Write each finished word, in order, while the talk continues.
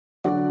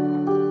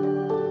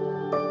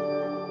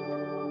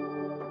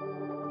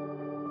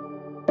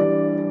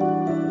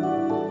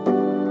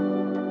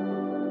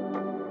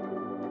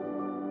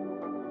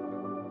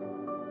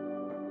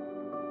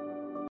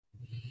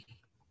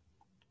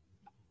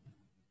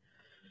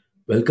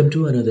Welcome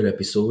to another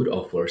episode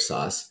of our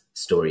SaaS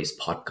Stories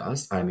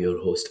podcast. I'm your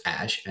host,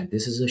 Ash, and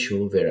this is a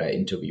show where I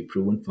interview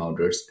proven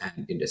founders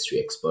and industry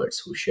experts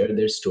who share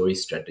their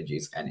stories,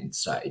 strategies, and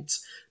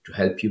insights to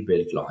help you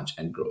build, launch,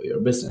 and grow your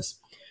business.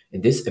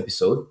 In this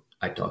episode,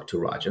 I talk to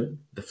Rajan,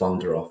 the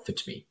founder of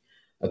FitMe,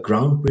 a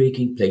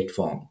groundbreaking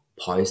platform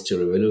poised to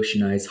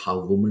revolutionize how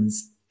women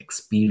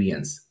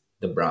experience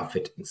the bra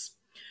fittings.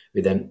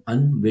 With an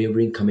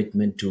unwavering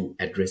commitment to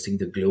addressing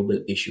the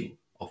global issue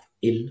of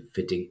ill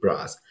fitting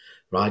bras,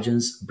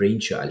 Rajan's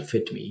brainchild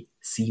FitMe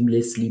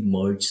seamlessly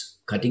merges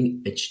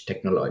cutting edge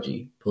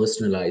technology,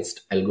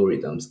 personalized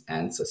algorithms,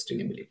 and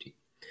sustainability.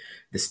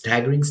 The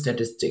staggering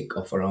statistic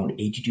of around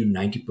 80 to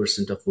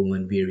 90% of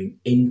women wearing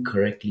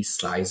incorrectly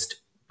sized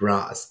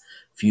bras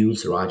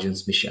fuels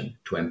Rajan's mission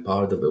to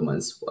empower the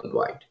women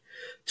worldwide.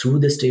 Through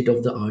the state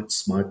of the art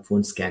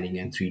smartphone scanning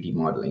and 3D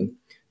modeling,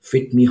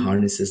 FitMe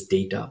harnesses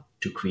data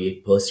to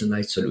create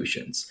personalized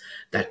solutions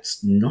that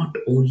not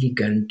only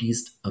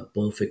guarantees a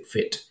perfect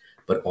fit,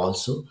 but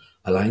also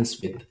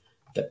aligns with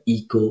the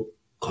eco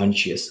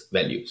conscious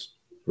values.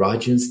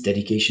 Rajan's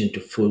dedication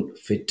to full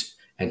fit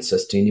and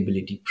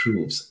sustainability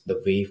proves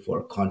the way for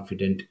a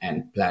confident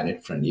and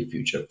planet friendly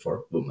future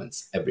for women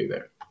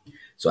everywhere.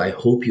 So I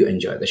hope you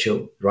enjoy the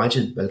show.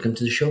 Rajan, welcome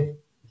to the show.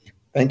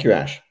 Thank you,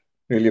 Ash.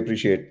 Really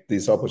appreciate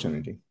this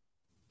opportunity.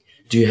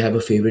 Do you have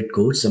a favorite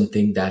quote,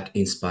 something that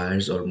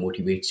inspires or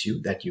motivates you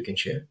that you can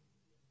share?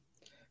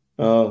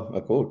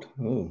 A quote.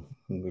 Oh,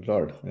 good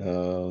Lord.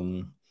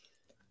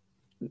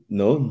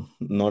 No,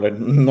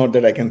 not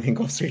that I can think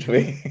of straight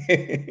away.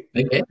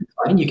 Okay,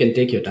 fine. You can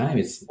take your time.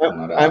 It's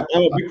not a. I'm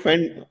a big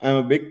fan. I'm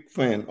a big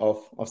fan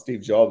of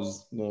Steve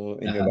Jobs in your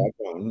Uh-huh.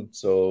 background.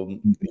 So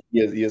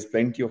he has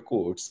plenty of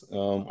quotes.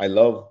 I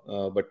love,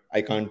 but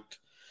I can't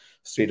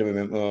straight away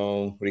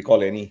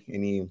recall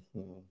any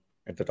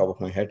at the top of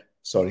my head.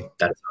 Sorry.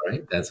 That's all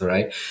right. That's all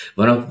right.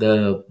 One of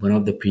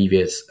the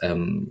previous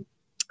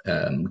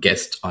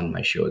guests on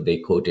my show, they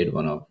quoted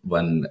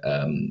one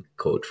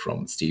quote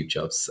from Steve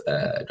Jobs'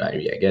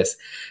 diary, I guess,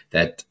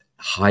 that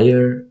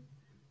hire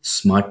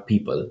smart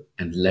people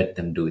and let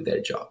them do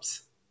their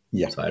jobs.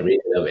 Yeah. So I really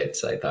love it.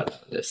 So I thought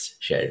I'll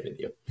just share it with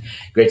you.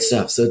 Great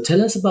stuff. So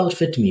tell us about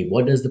FitMe.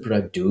 What does the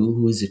product do?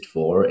 Who is it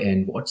for?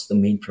 And what's the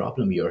main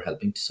problem you're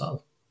helping to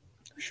solve?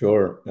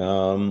 Sure.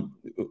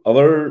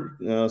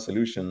 Our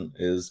solution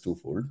is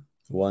twofold.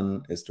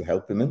 One is to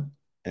help women,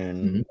 and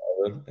Hmm. the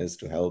other is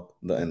to help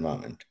the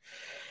environment.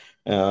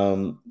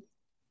 Um,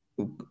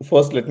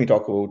 First, let me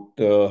talk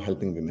about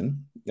helping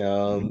women.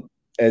 Hmm.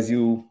 As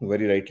you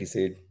very rightly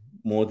said,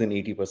 more than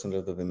 80%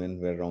 of the women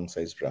wear wrong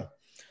size bra,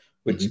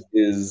 which Hmm.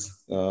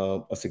 is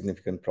a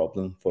significant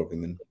problem for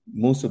women.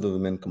 Most of the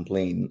women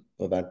complain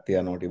that they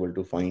are not able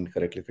to find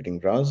correctly fitting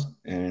bras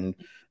and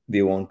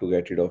they want to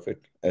get rid of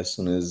it as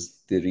soon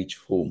as they reach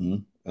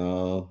home.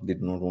 They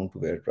do not want to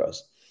wear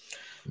bras.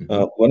 Hmm.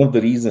 One of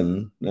the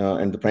reason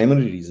and the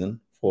primary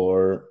reason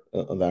for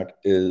that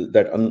is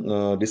that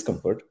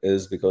discomfort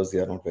is because they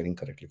are not wearing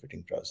correctly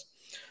fitting bras.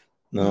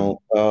 Now,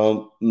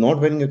 not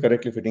wearing a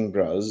correctly fitting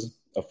bras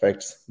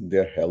affects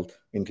their health,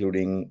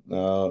 including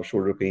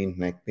shoulder pain,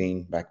 neck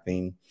pain, back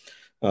pain.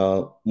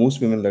 Most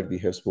women that we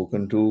have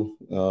spoken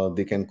to,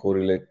 they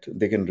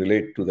can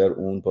relate to their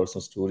own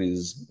personal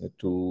stories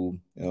to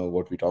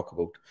what we talk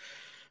about.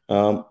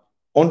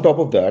 On top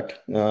of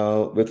that,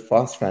 with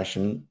fast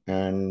fashion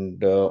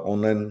and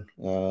online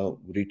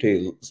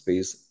retail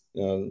space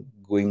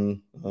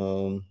going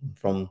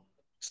from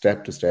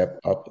step to step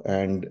up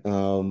and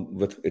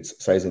with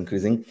its size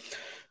increasing,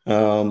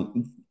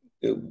 um,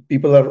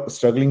 people are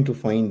struggling to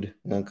find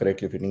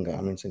correctly fitting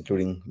garments,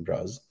 including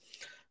bras.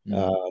 Hmm.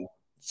 Um,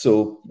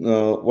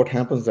 what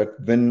happens that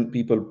when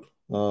people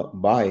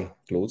buy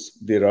clothes,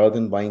 they rather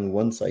than buying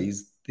one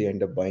size, they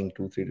end up buying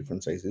two, three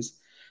different sizes,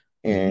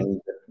 Hmm.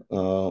 and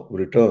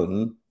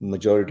return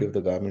majority of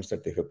the garments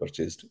that they have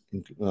purchased.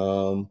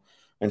 And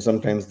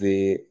sometimes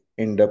they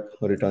end up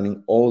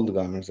returning all the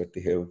garments that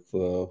they have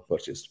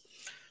purchased.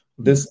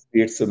 Hmm. This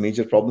creates a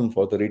major problem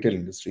for the retail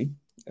industry.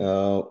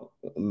 Uh,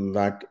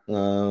 that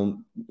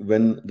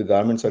when the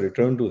garments are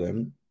returned to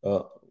them,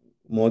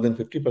 more than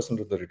 50%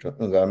 of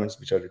the garments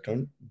which are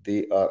returned,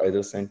 they are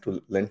either sent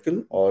to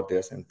landfill or they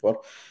are sent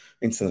for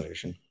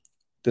incineration.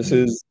 This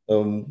Hmm. is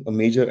a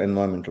major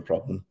environmental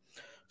problem.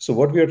 So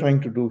what we are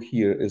trying to do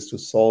here is to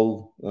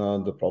solve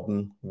the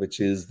problem which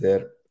is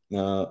there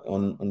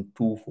on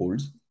two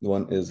folds.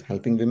 One is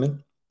helping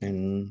women,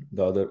 and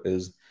the other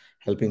is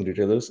helping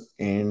retailers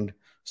and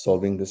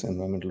solving this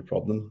environmental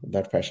problem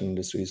that fashion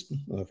industry is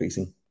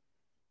facing.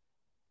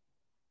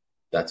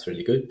 That's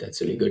really good.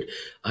 That's really good.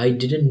 I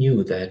didn't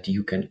knew that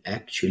you can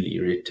actually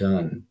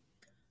return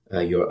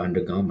your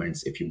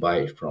undergarments if you buy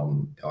it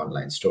from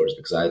online stores,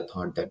 because I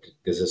thought that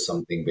this is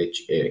something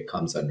which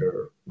comes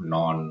under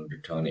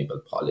non-returnable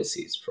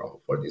policies from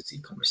for this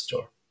e-commerce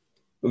store.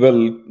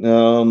 Well,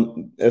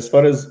 as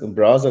far as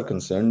bras are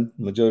concerned,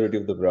 majority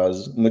of the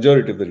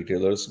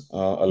retailers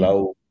Mm.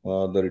 allow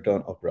the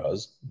return of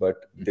bras, but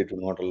they do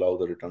not allow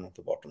the return of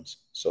the bottoms.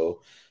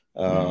 So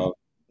uh, Mm.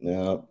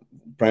 uh,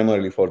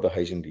 primarily for the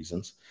hygiene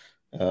reasons.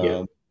 Yeah.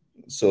 Um,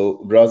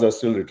 so bras are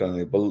still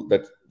returnable,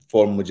 that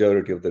for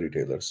majority of the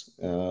retailers,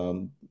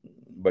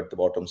 but the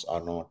bottoms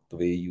are not, the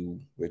way you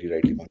very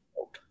rightly pointed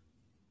out.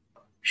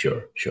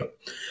 Sure, sure.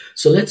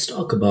 So let's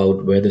talk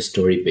about where the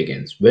story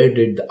begins. Where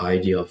did the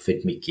idea of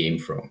Fit Me came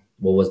from?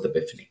 What was the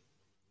epiphany?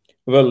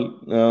 Well,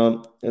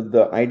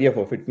 the idea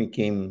for FitMe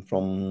came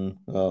from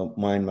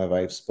my and my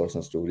wife's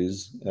personal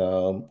stories.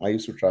 I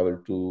used to travel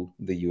to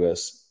the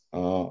US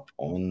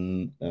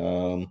on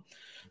an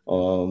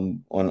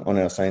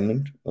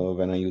assignment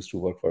when I used to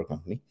work for a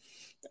company,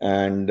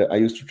 and I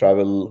used to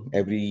travel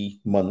every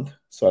month.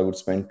 So I would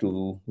spend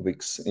 2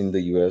 weeks in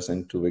the US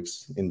and 2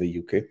 weeks in the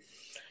UK.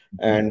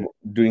 And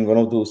during one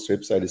of those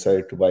trips, I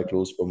decided to buy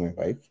clothes for my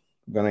wife.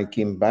 When I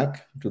came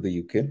back to the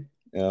UK,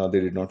 they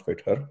did not fit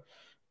her.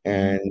 Mm-hmm.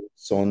 And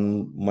so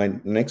on my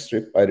next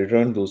trip, I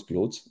returned those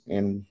clothes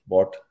and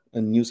bought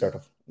a new set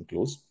of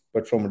clothes,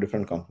 but from a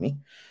different company.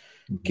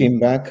 Mm-hmm. Came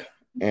back,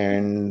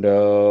 and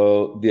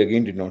they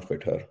again did not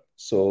fit her.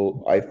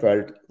 So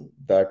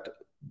that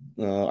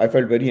I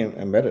felt very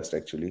embarrassed,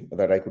 actually,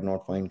 that I could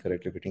not find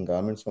correctly fitting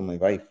garments for my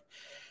wife.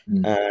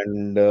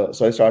 And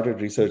so I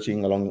started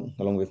researching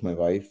along with my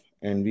wife,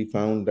 and we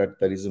found that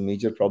there is a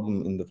major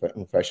problem in the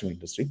fashion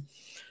industry.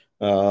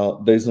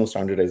 There is no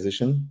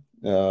standardization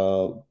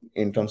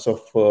in terms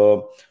of,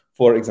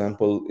 for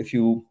example, if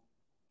you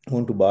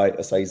want to buy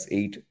a size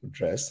 8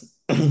 dress,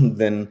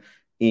 then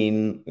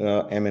in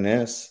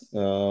M&S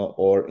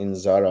or in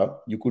Zara,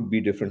 you could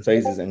be different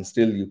sizes and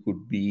still you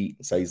could be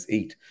size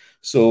 8.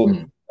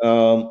 So,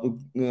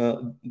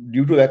 Mm-hmm.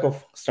 due to lack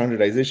of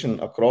standardization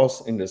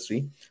across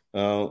industry,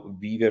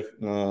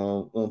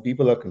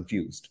 people are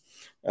confused.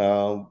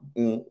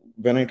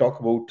 When I talk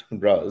about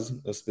bras,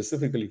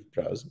 specifically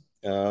bras,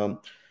 um,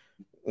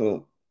 uh,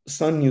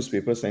 Sun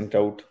newspaper sent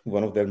out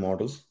one of their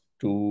models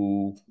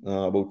to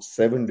about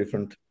 7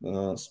 different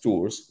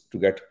stores to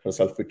get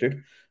herself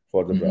fitted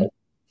for the bra, Mm-hmm.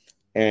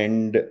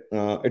 and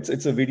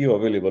it's a video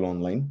available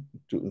online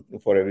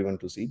for everyone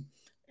to see,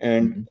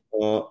 and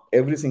Mm-hmm.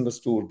 every single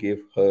store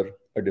gave her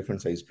a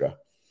different size bra.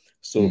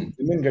 So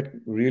women get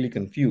really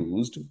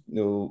confused,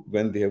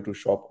 when they have to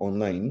shop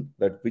online,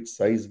 that which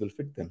size will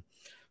fit them.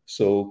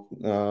 So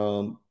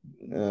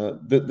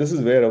this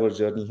is where our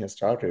journey has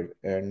started,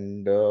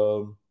 and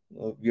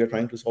we are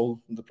trying to solve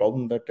the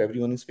problem that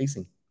everyone is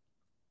facing.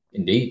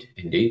 Indeed,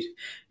 indeed.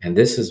 And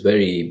this is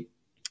very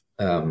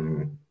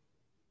um,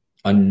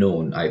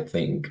 unknown, I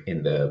think,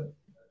 in the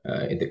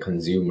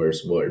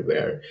consumers world,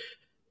 where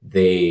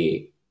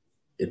they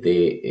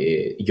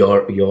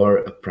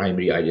your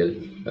primary ideal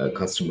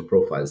customer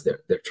profiles,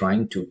 they're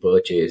trying to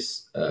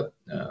purchase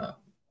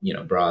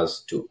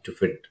bras to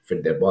fit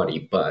their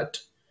body, but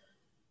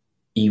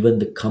even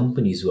the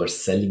companies who are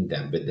selling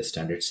them with the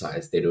standard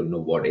size, they don't know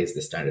what is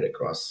the standard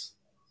across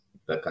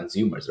the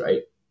consumers,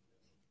 right?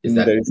 Is Mm,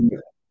 That that? is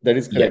that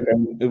is Yeah. correct.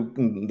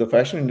 And the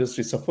fashion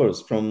industry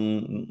suffers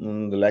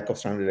from the lack of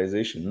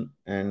standardization,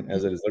 and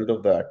as a result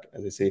of that,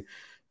 as I say,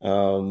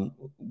 um,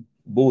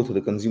 both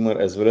the consumer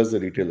as well as the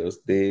retailers,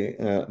 they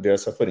are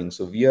suffering.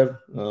 So we are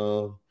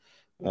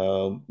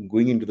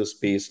going into the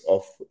space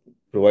of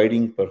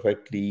providing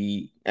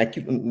perfectly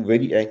accurate,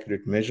 very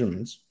accurate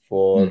measurements Mm,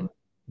 for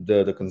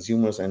the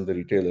consumers and the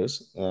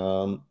retailers,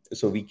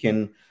 so we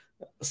can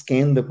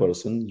scan the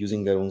person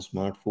using their own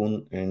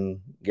smartphone and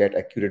get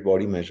accurate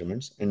body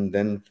measurements. And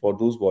then for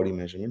those body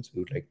measurements,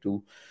 we would like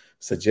to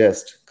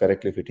suggest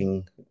correctly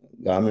fitting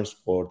garments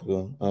for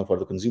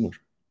the consumer.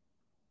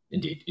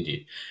 indeed,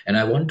 indeed. And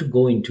I want to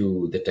go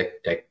into the tech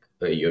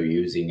you're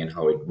using and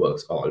how it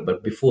works all.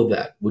 But before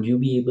that, would you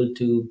be able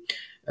to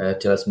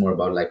tell us more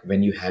about, like,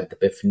 when you had the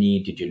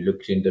epiphany? Did you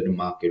look into the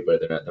market? Were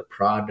there other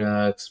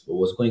products? What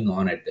was going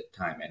on at that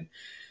time? And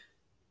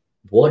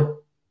what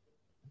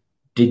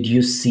did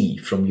you see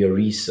from your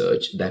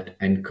research that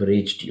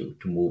encouraged you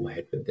to move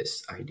ahead with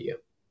this idea?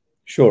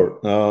 Sure.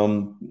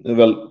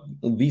 Well,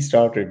 we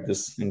started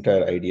this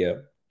entire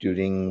idea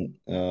during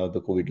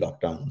the COVID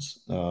lockdowns,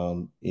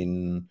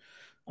 in,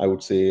 I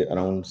would say,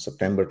 around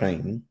September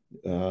time,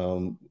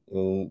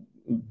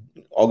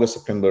 August,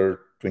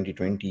 September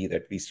 2020,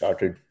 that we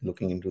started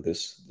looking into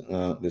this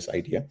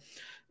idea,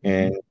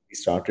 and Mhm. we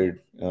started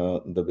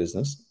the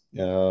business.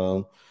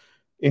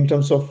 In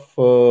terms of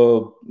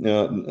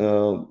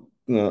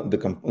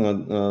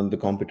the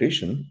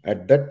competition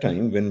at that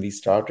time when we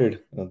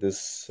started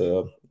this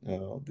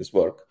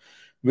work,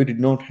 we did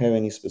not have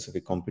any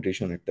specific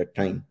competition at that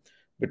time.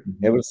 But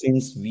Mhm. ever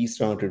since we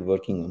started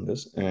working on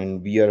this,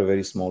 and we are a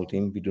very small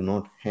team, we do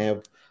not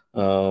have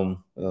a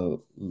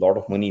lot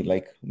of money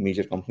like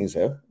major companies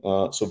have.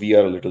 So we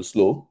are a little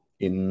slow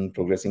in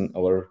progressing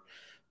our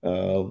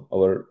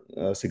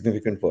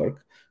significant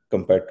work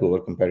compared to our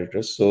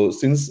competitors. So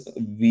since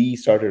we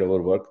started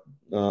our work,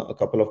 a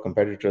couple of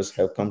competitors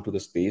have come to the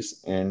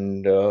space,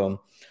 and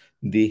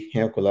they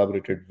have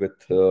collaborated with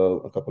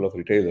a couple of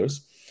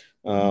retailers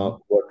Mhm.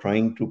 who are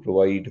trying to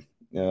provide,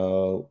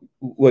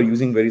 who are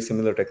using very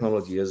similar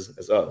technology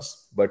as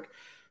us. But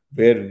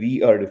where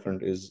we are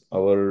different is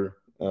our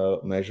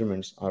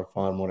measurements are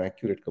far more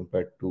accurate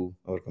compared to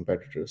our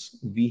competitors.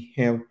 We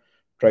have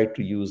tried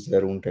to use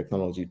their own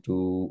technology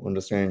to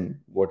understand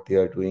what they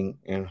are doing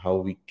and how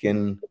we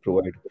can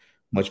provide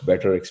much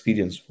better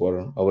experience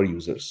for our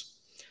users.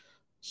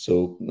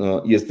 So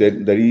yes,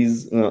 there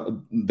is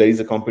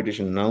a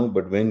competition now,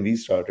 but when we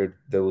started,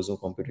 there was no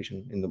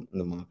competition in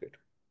the market.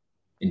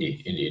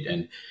 Indeed, indeed.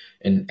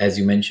 And as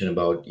you mentioned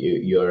about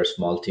your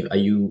small team, are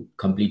you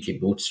completely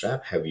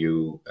bootstrap? Have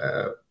you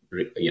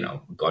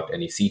got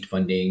any seed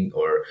funding,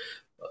 or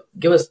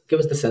give us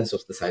the sense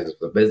of the size of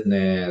the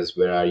business?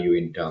 Where are you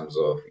in terms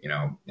of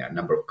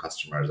number of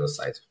customers or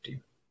size of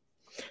team?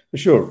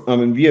 Sure. I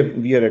mean,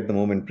 we are at the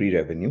moment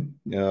pre-revenue.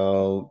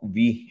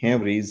 We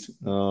have raised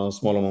a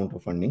small amount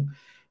of funding.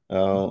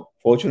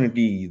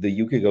 Fortunately, the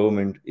UK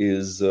government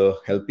is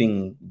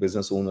helping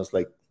business owners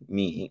like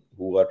me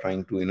who are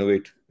trying to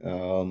innovate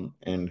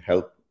and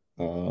help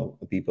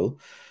people.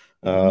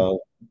 Mhm.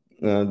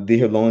 Uh, they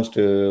have launched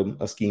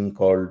a scheme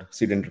called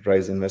Seed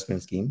Enterprise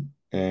Investment Scheme,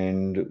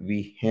 and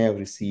we have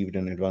received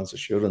an advance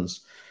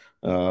assurance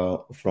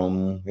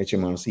from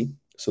HMRC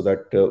so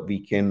that we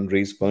can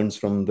raise funds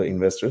from the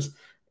investors,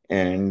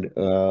 and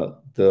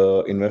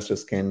the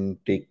investors can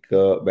take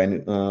the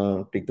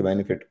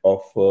benefit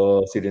of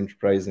Seed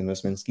Enterprise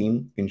Investment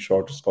Scheme. In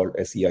short, it's called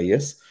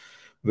SEIS,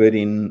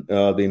 wherein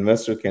the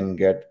investor can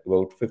get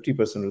about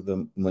 50% of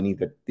the money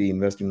that they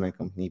invest in my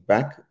company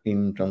back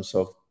in terms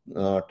of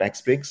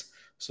tax breaks,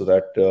 so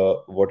that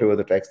whatever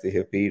the tax they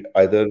have paid,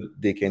 either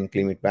they can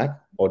claim it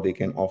back or they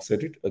can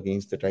offset it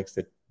against the tax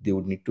that they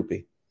would need to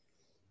pay.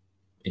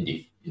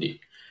 Indeed, indeed.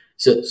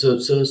 So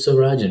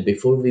Rajan,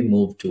 before we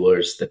move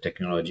towards the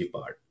technology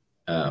part,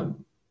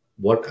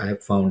 what I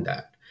have found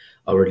that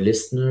our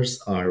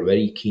listeners are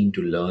very keen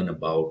to learn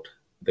about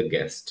the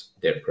guest,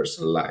 their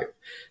personal life.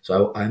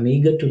 So I'm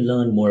eager to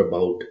learn more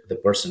about the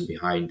person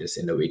behind this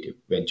innovative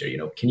venture.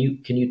 Can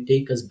you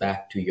take us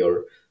back to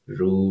your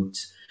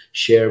roots?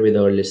 Share with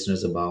our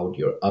listeners about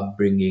your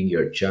upbringing,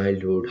 your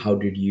childhood. How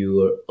did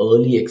your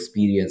early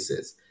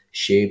experiences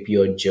shape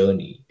your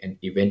journey and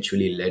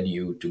eventually led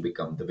you to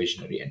become the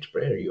visionary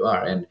entrepreneur you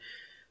are? And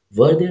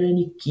were there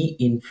any key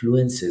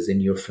influences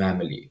in your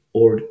family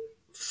or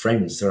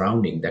friends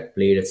surrounding that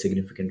played a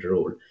significant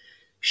role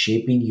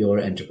shaping your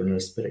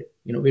entrepreneurial spirit?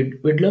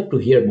 We'd love to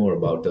hear more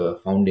about the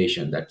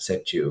foundation that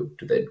set you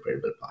to the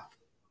incredible path.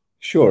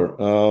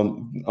 Sure.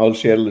 I'll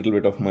share a little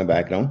bit of my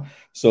background.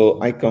 So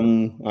I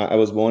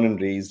was born and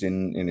raised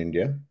in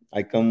India.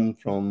 I come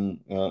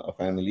from a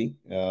family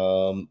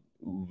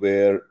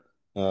where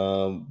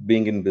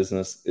being in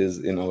business is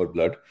in our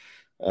blood.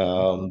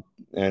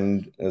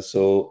 And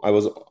so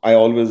I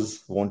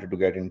always wanted to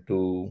get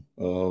into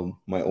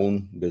my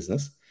own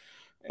business.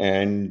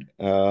 And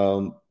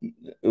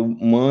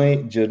my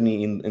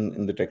journey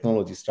in the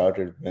technology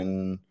started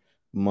when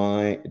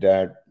my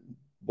dad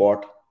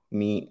bought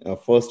me a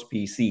first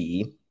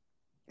PC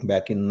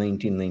back in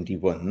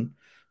 1991,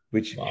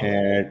 which Wow.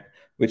 had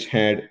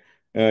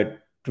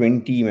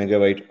 20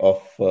 megabyte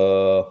of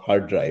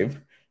hard drive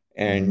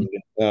and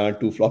Mhm.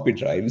 two floppy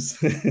drives.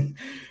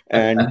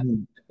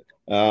 And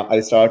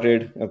I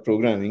started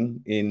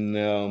programming in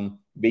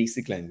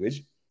basic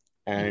language,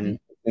 and Mhm.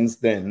 since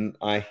then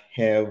uh,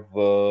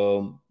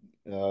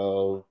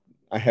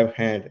 I have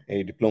had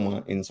a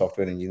diploma in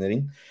software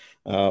engineering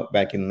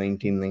back in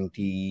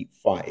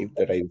 1995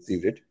 that I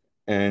received it.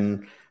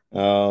 And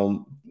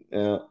um,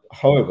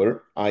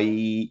 however,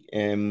 I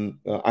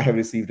have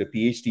received a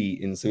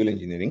PhD in civil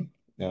engineering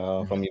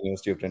from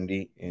University of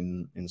Dundee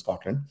in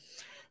Scotland.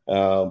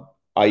 Uh,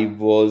 I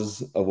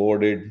was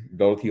awarded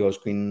Dorothy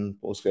Hodgkin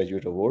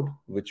Postgraduate Award,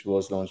 which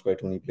was launched by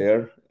Tony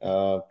Blair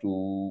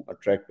to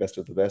attract best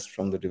of the best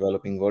from the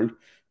developing world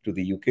to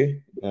the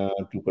UK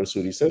to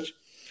pursue research.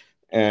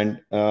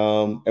 And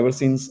ever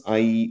since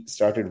I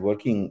started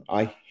working,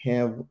 I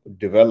have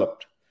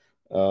developed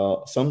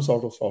some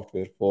sort of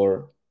software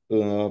for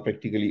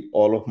practically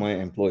all of my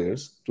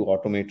employers to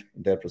automate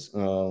their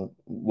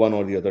one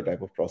or the other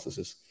type of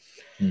processes.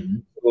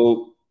 Mhm.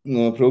 So,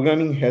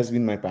 programming has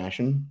been my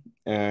passion,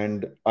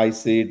 and I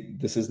say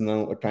this is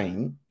now a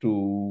time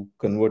to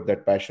convert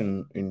that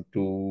passion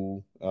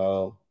into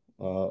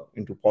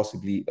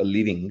possibly a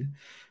living,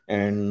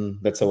 and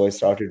that's how I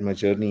started my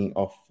journey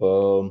of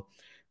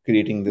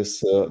creating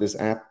this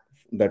app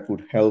that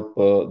would help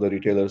the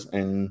retailers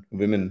and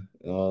women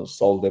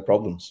solve their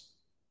problems.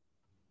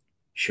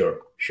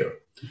 Sure, sure.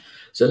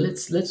 So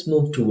let's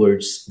move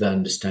towards the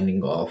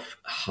understanding of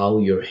how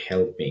you're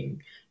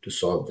helping to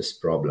solve this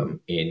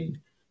problem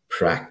in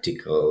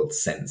practical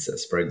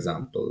senses. For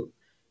example,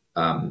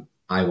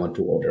 I want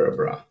to order a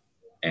bra,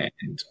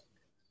 and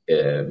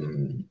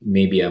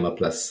maybe I'm a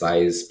plus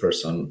size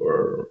person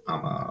or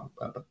I'm a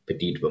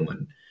petite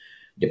woman.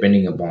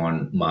 Depending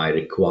upon my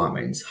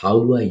requirements, how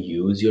do I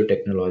use your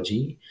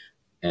technology?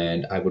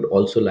 And I would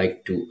also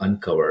like to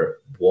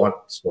uncover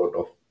what sort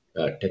of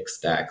tech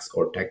stacks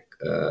or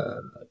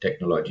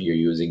technology you're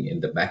using in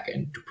the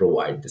backend to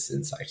provide this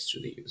insights to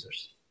the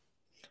users.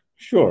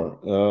 Sure.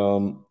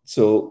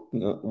 So,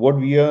 what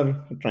we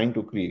are trying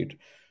to create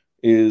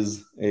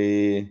is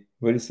a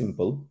very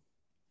simple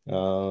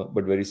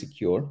but very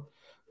secure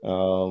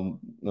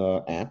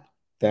app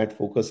that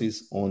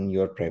focuses on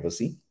your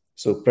privacy.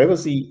 So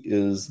privacy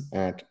is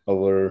at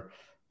our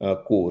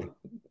core.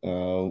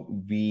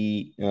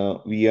 We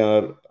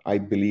are, I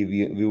believe,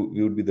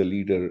 we would be the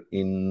leader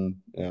in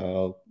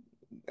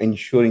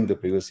ensuring the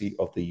privacy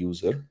of the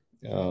user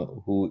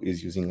who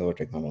is using our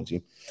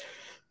technology.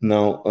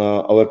 Now,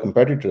 our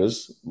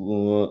competitors,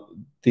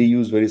 they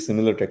use very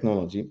similar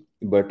technology,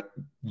 but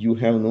you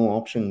have no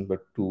option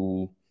but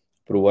to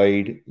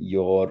provide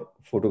your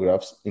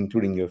photographs,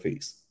 including your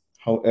face.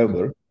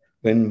 However,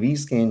 when we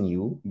scan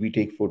you, we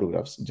take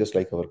photographs just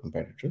like our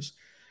competitors,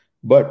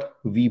 but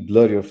we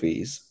blur your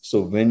face.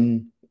 So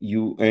when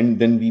you, and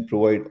then we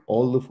provide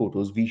all the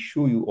photos, we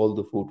show you all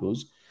the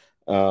photos,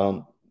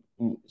 um,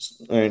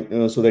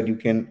 and so that you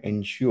can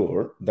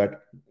ensure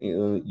that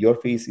your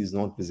face is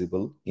not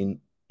visible in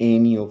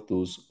any of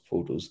those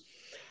photos.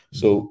 Mhm.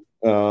 So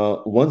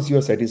once you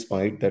are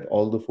satisfied that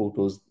all the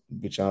photos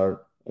which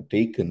are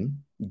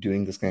taken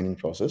during the scanning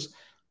process Mhm.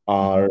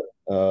 are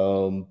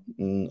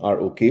are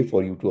okay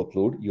for you to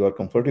upload, you are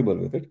comfortable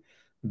with it,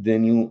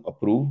 then you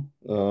approve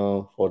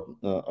for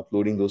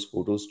uploading those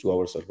photos to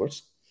our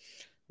servers.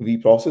 We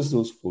process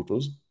those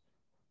photos,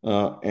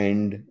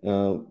 and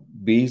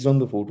based on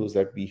the photos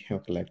that we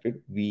have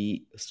collected,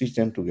 we stitch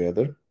them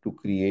together to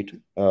create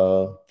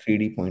a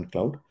 3D point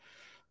cloud.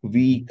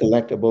 We Mhm.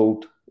 collect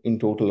about, in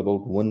total,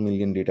 about 1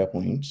 million data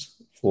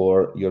points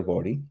for your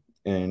body.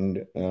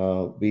 And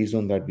based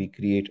on that, we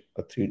create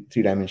a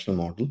three-dimensional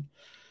model.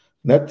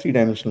 That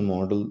three-dimensional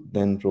model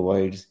then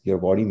provides your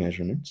body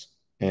measurements,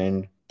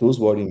 and those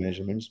body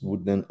measurements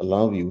would then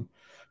allow you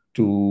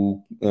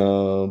to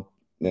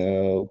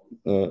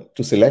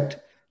to select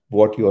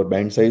what your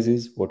band size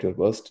is, what your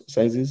burst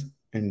size is,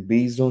 and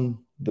based on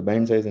the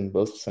band size and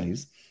burst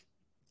size,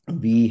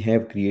 we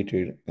have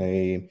created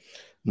a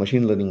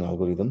machine learning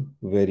algorithm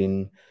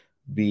wherein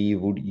we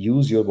would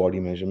use your body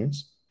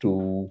measurements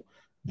to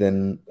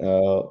then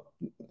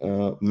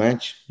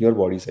match your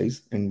body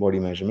size and body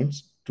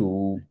measurements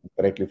to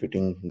correctly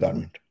fitting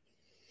garment.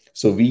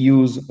 So we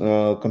use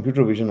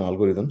computer vision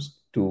algorithms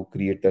to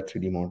create that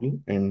 3D model,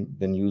 and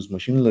then use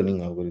machine learning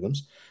algorithms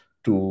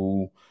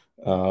to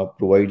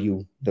provide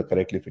you the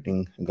correctly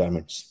fitting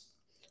garments.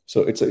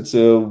 So it's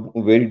a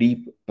very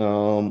deep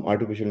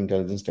artificial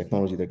intelligence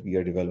technology that we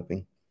are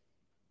developing.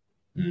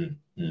 Mm.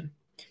 Mm.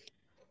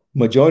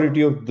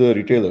 Majority of the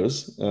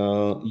retailers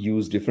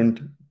use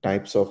different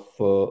types of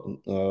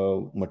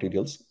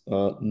materials.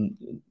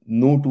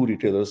 No two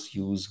retailers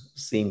use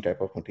same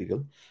type of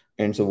material,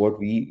 and so what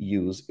we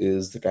use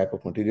is the type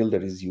of material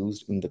that is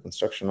used in the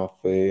construction of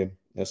a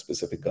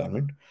specific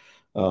garment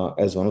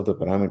as one of the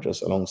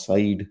parameters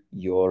alongside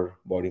your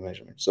body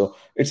measurement. So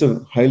it's a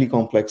highly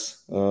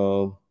complex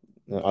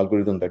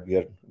algorithm that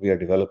we are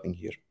developing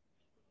here.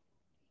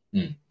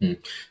 Mm. Mm.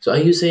 So, are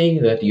you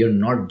saying that you're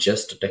not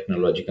just a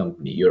technology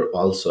company, you're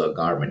also a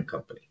garment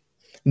company?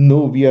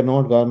 No, we are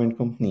not garment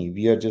company.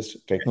 We are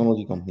just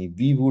technology company.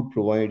 We would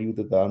provide you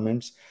the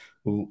garments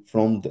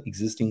from the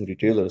existing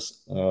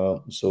retailers.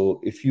 So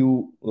if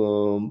you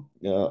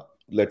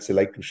let's say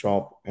like to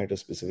shop at a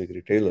specific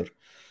retailer,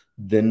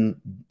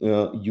 then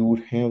you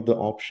would have the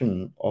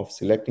option of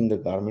selecting the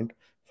garment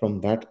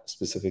from that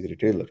specific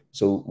retailer.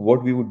 So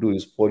what we would do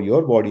is for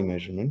your body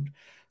measurement,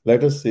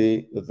 let us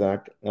say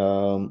that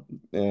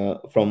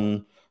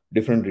from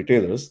different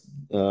retailers,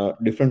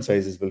 different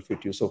sizes will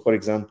fit you. So for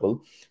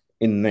example,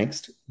 in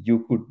Next,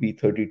 you could be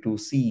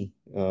 32C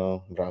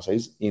bra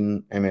size.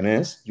 In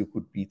MNS, you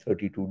could be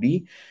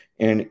 32D.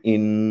 And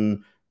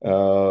in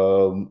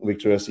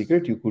Victoria's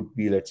Secret, you could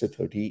be, let's say,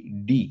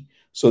 30D.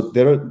 So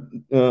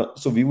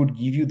so we would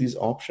give you these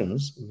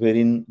options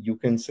wherein you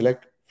can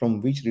select from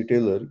which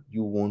retailer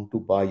you want to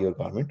buy your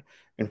garment,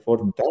 and for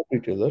that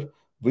retailer,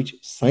 which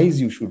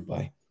size you should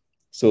buy.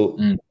 So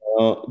Mm.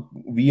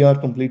 we are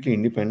completely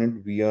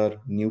independent. We are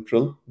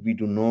neutral. We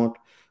do not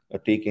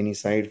take any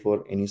side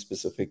for any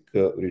specific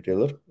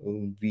retailer.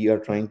 We are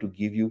trying to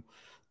give you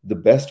the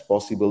best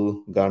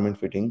possible garment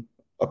fitting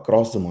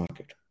across the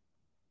market.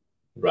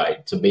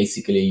 Right. So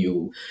basically,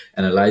 you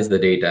analyze the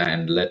data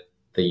and let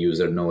the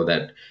user know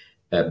that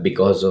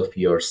because of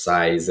your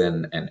size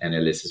and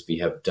analysis we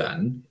have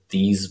done,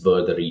 these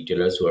were the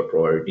retailers who are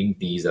providing.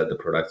 These are the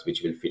products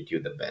which will fit you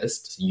the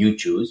best. You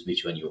choose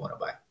which one you want to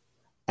buy.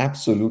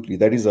 Absolutely,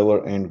 that is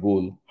our end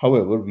goal.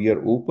 However, we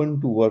are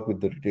open to work with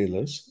the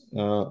retailers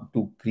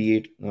to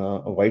create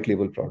a white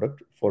label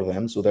product for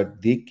them so that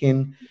they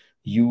can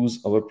use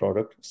our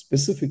product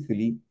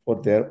specifically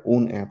for their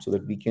own app, so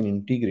that we can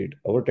integrate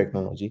our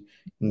technology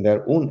in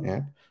their own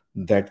app.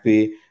 That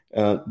way,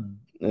 uh,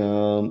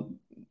 um,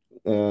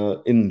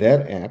 in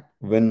their app,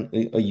 when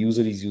a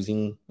user is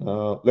using,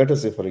 let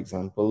us say, for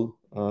example,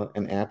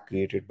 an app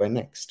created by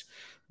Next,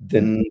 Mm.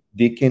 then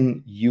they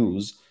can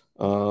use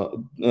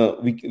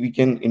we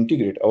can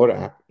integrate our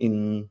app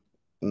in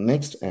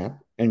Next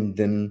app, and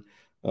then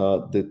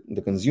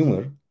the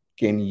consumer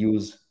can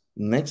use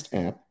Next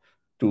app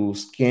to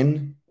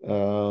scan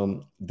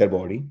their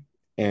body,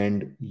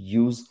 and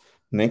use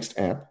Next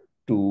app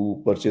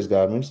to purchase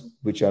garments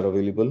which are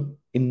available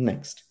in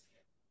Next.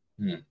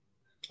 Hmm.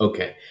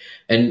 Okay.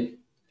 And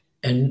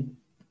and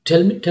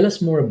tell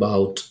us more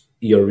about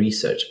your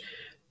research.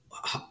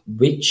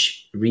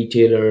 Which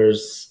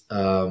retailers,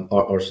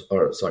 or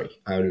sorry,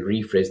 I will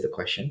rephrase the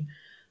question.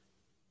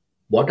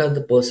 What are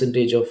the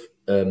percentage of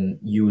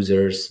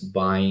users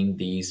buying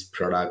these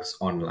products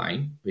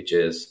online, which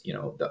is,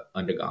 the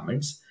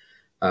undergarments,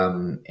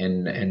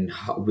 and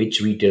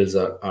which retailers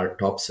are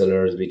top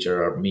sellers, which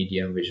are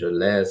medium, which are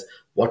less,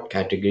 what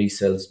category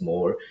sells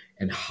more,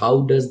 and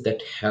how does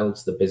that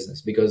helps the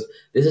business? Because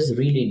this is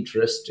really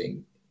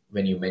interesting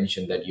when you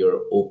mentioned that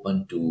you're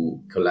open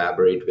to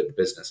collaborate with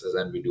businesses,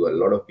 and we do a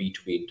lot of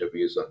B2B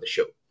interviews on the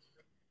show.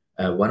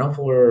 One of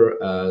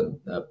our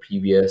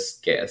previous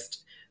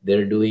guests,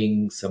 they're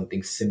doing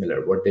something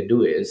similar. What they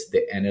do is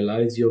they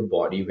analyze your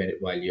body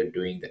while you're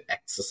doing the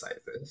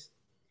exercises.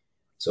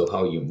 So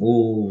how you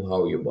move,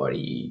 how your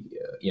body,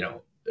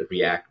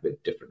 react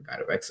with different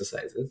kind of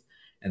exercises,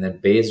 and then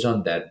based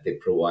on that, they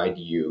provide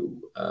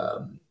you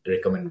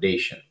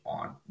recommendation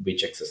on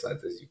which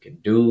exercises you can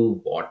do,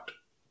 what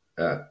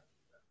uh,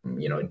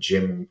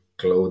 gym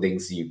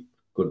clothings you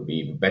could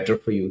be better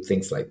for you,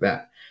 things like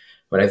that.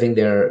 But I think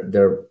they're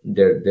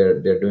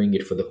doing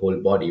it for the whole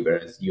body,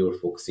 whereas you're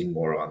focusing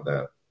more on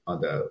the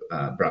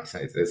bra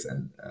sizes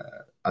and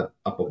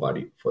upper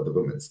body for the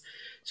women's.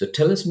 So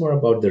tell us more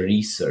about the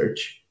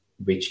research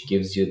which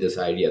gives you this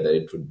idea that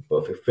it would be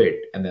perfect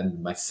fit. And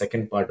then my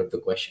second part of the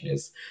question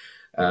is,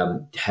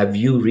 have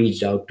you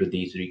reached out to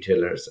these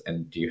retailers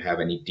and do you have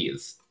any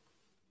deals?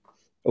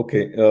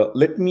 Okay,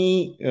 let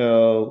me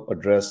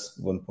address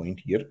one point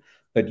here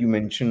that you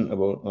mentioned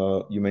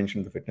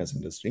the fitness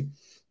industry. Mhm.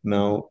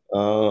 Now,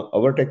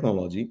 our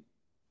technology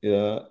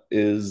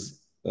is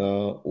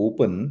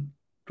open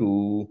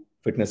to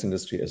fitness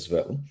industry as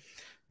well, Mhm.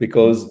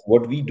 because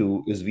what we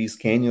do is we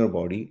scan your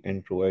body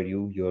and provide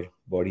you your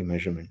body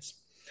measurements.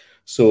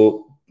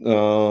 So,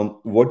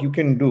 what you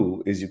can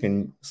do is you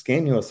can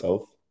scan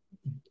yourself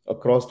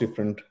across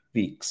different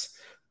weeks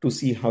to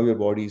see how your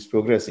body is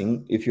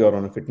progressing, if you are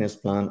on a fitness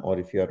plan or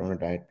if you are on a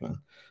diet plan.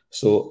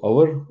 So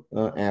our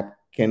app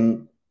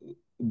can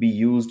be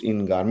used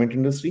in garment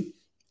industry,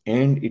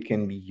 and it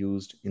can be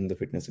used in the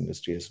fitness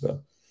industry as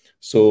well.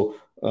 So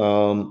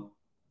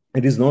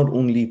it is not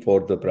only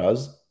for the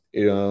bras.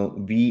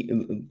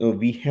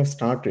 We have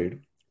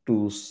started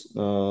to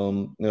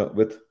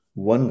with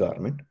one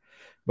garment,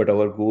 but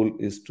our goal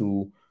is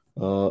to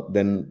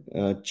then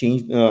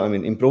change, I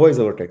mean, improvise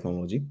our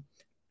technology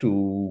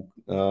to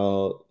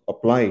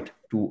apply it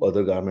to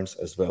other garments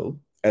as well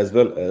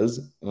as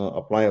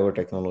apply our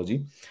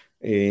technology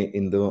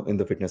in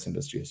the fitness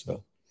industry as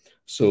well.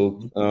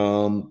 So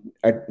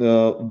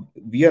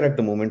we are at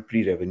the moment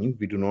pre-revenue.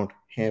 We do not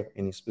have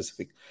any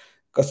specific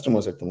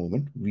customers at the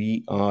moment.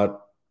 We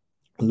are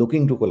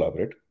looking to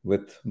collaborate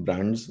with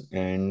brands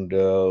and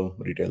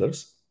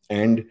retailers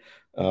and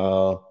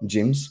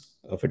gyms,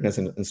 fitness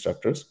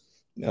instructors.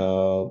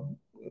 Uh,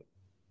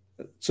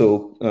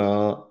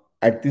 so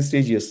at this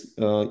stage, yes,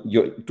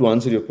 to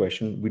answer your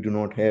question, we do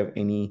not have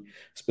any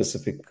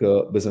specific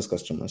business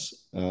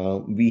customers.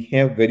 We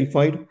have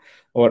verified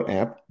our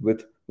app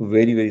with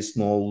very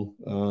small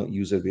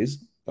user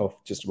base of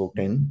just about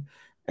 10,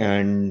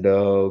 and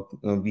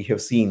we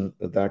have seen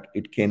that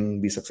it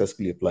can be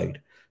successfully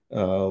applied.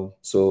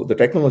 So the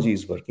technology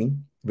is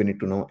working. We need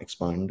to now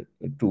expand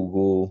to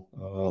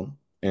go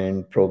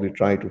and probably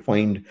try to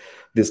find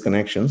these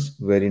connections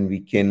wherein we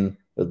can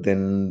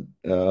then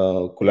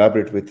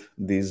collaborate with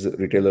these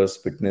retailers,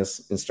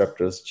 fitness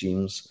instructors,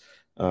 gyms.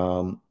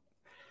 Um,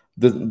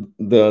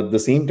 the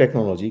same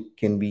technology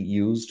can be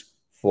used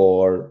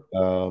for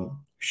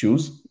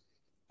shoes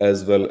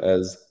as well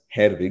as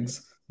hair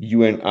wigs.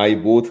 You and I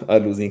both are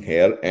losing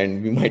hair,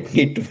 and we might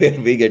need to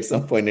wear wig at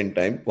some point in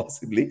time,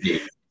 possibly.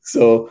 Indeed.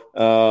 So,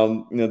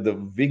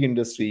 the wig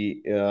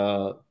industry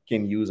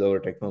can use our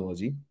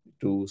technology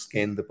to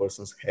scan the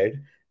person's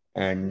head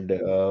and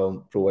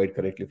provide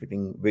correctly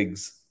fitting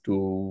wigs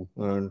to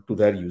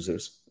their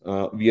users.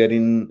 We are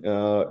in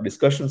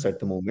discussions at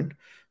the moment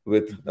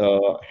with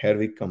a hair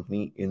wig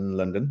company in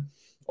London,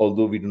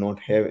 although we do not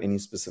have any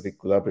specific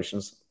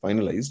collaborations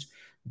finalized.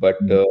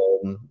 But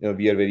Mhm.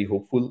 we are very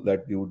hopeful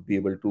that we would be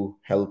able to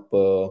help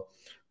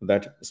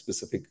that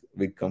specific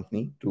wig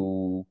company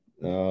to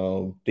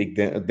take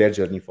their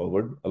journey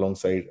forward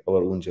alongside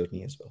our own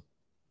journey as well.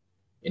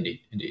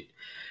 Indeed, indeed.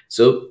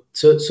 So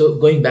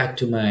going back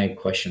to my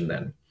question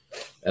then,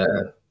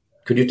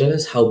 could you tell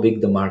us how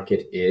big the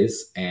market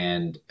is,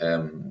 and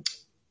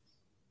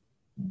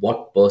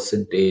what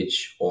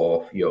percentage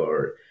of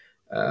your,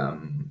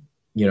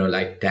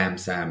 like Tam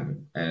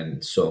Sam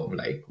and so,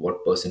 like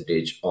what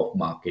percentage of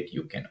market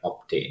you can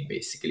obtain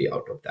basically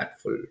out of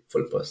that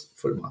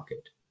full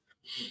market?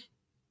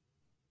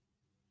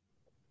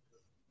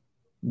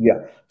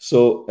 Yeah.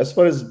 So as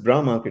far as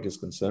bra market is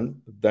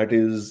concerned, that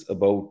is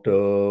about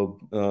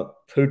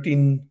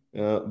 13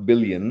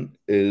 billion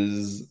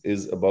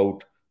is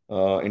about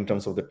in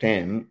terms of the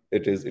TAM,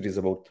 it is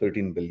about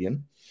 13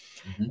 billion.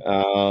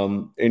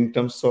 Mhm. In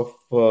terms of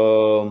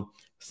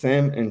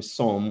SAM and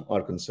SOM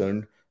are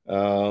concerned,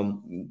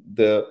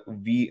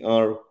 we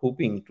are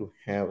hoping to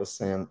have a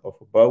SAM of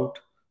about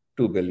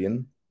 2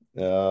 billion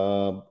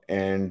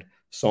and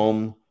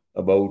SOM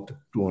about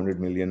 200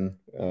 million.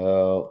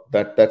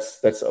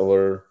 That's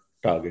our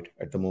target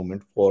at the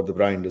moment for the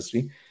bra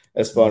industry.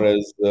 As far Mhm.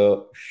 as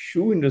the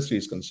shoe industry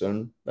is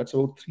concerned, that's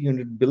about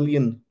 300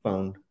 billion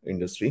pound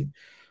industry,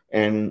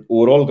 and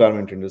overall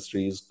garment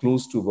industry is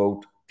close to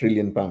about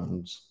trillion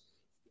pounds.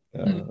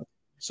 Mhm. Uh, And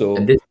so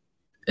this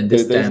and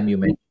this there's TAM you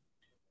mentioned.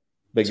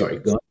 beg your Sorry,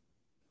 pardon. go on.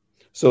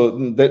 So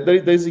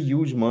there's a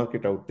huge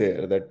market out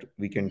there that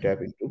we can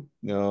tap into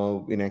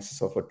in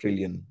excess of a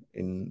trillion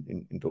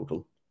in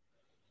total.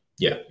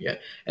 Yeah, yeah.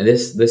 And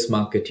this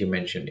market you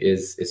mentioned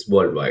is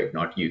worldwide,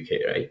 not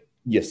UK, right?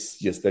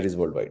 Yes, yes, that is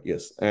worldwide.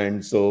 Yes,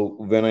 and so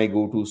when I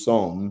go to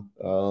SOM,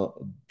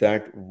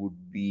 that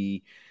would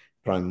be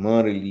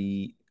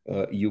primarily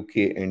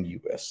UK and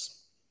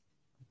US.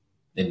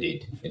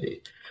 Indeed,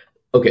 indeed.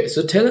 Okay,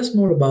 so tell us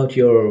more about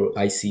your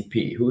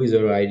ICP. Who is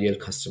your ideal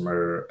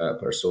customer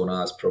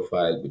personas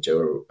profile,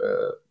 whichever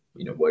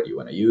word you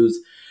want to use,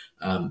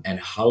 and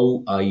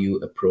how are you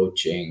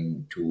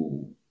approaching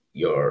to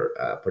your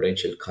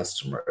potential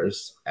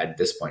customers at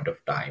this point of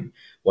time?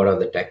 What are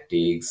the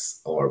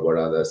tactics or what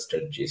are the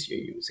strategies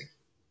you're using?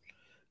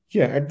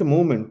 Yeah, at the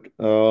moment,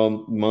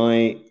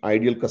 my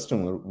ideal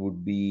customer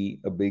would be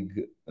a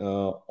big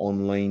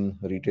online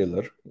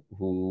retailer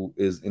who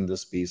is in the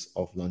space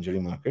of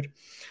lingerie market.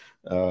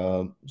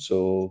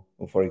 So,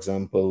 for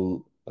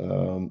example,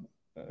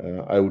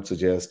 I would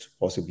suggest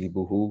possibly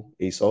Boohoo,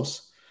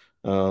 ASOS.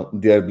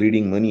 They are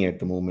bleeding money at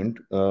the moment.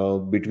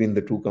 Between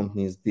the two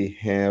companies, they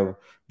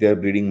are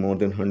bleeding more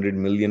than 100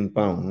 million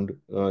pound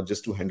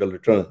just to handle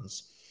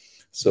returns.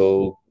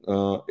 So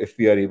if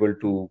we are able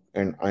to,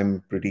 and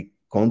I'm pretty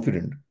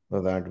confident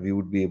that we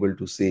would be able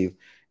to save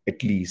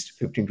at least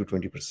 15 to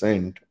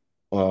 20%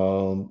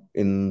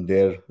 in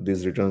their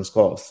these returns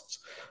costs,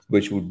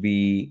 which would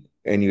be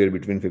anywhere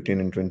between 15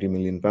 and 20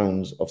 million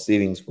pounds of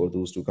savings for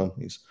those two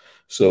companies.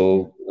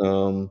 So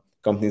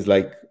companies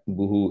like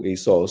Boohoo,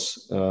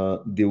 ASOS,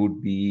 they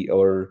would be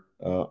our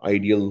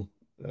ideal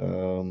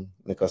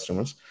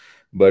customers.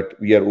 But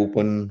we are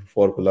open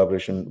for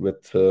collaboration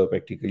with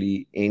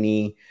practically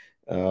any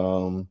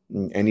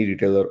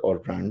retailer or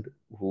brand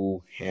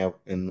who have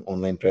an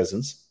online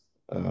presence,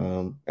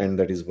 and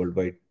that is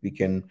worldwide. We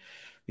can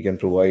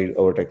provide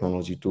our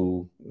technology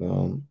to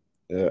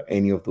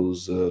any of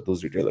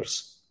those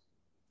retailers.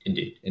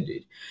 Indeed,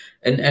 indeed.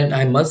 And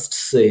I must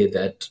say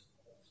that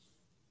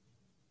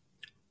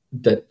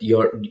the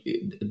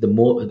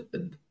more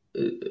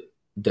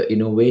the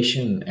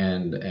innovation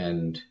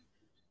and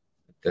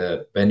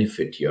the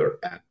benefit your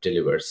app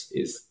delivers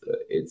is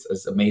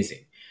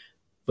amazing,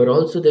 but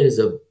also there is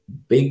a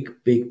big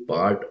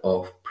part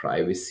of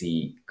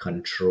privacy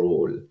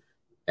control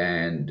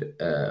and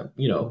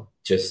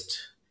just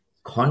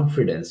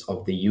confidence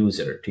of the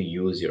user to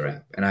use your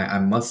app. And I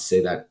must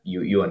say that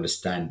you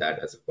understand that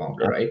as a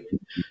founder, right?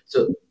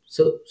 Absolutely.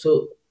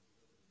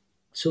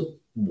 So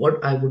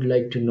what I would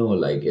like to know,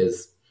 like,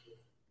 is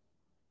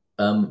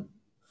um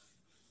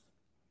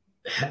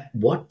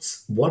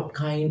what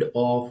kind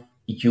of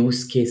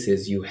use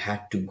cases you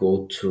had to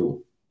go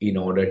through in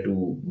order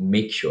to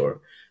make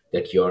sure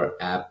that your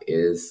app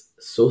is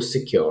so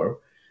secure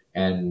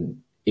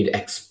and it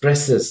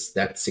expresses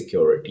that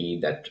security,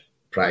 that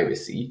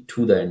privacy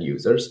to the end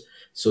users,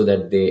 so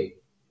that they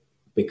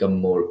become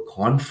more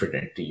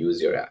confident to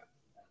use your app.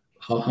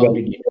 How Well,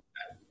 did you?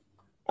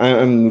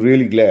 I'm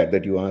really glad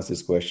that you asked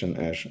this question,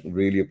 Ash.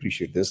 Really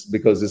appreciate this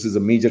because this is a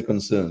major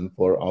concern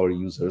for our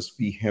users.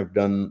 We have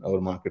done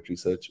our market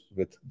research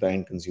with the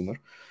end consumer,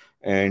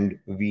 and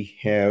we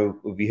have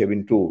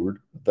been told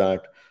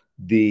that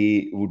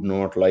they would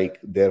not like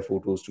their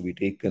photos to be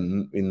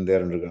taken in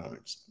their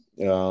undergarments,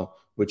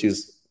 which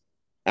is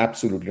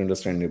absolutely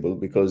understandable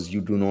because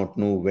you do not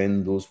know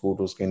when those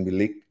photos can be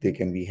leaked. They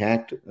can be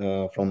hacked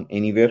from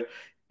anywhere,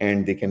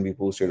 and they can be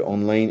posted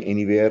online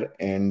anywhere,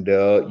 and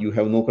you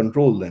have no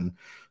control then.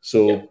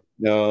 Yeah.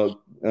 So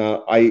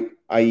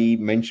I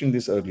mentioned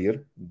this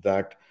earlier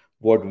that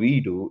what we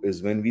do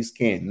is when we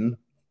scan,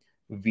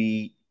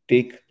 we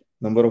take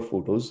number of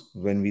photos.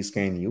 When we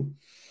scan you,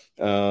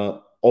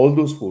 all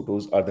those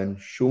photos are then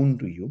shown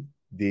to you.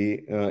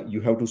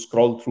 You have to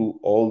scroll through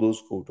all those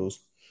photos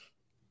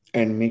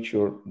and make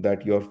sure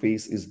that your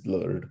face is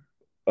blurred.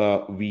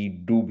 We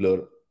do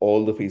blur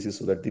all the faces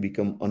so that they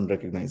become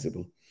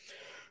unrecognizable.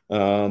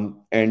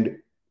 And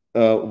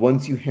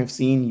once you have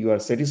seen, you are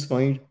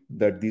satisfied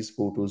that these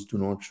photos do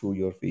not show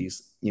your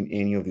face in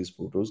any of these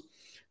photos,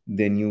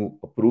 then you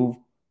approve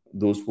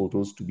those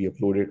photos to be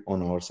uploaded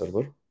on our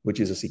server, which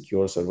is a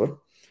secure server.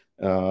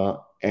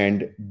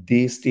 And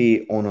they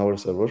stay on our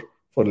server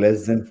for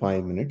less than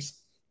 5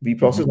 minutes. We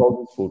process Mhm. all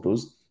those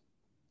photos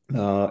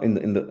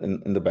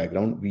in the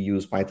background. We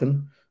use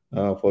Python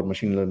for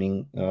machine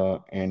learning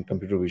and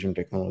computer vision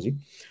technology.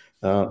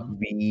 Uh, Mhm.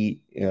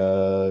 we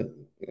uh,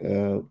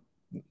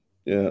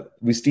 uh,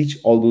 we stitch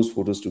all those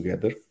photos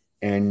together,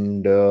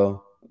 and uh,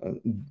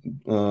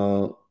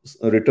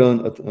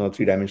 return a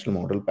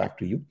three-dimensional model back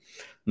to you.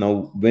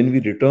 Now, when we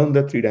return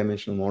that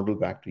three-dimensional model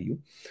back to you,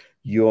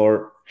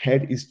 your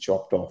head is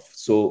chopped off.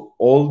 So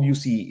all you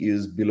see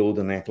is below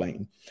the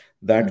neckline.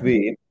 That Mhm.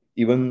 way,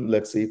 even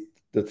let's say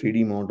the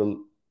 3D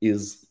model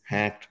is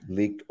hacked,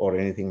 leaked, or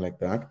anything like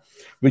that,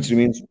 which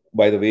remains,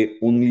 by the way,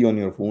 only on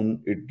your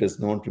phone. It does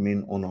not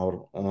remain on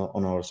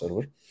our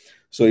server.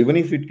 So even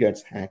if it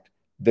gets hacked,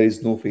 there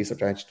is no face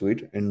attached to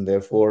it, and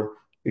therefore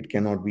it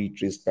cannot be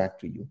traced back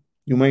to you.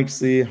 You might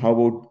say, how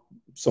about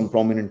some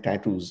prominent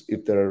tattoos?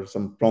 If there are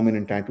some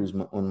prominent tattoos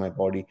on my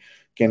body,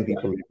 can Yeah.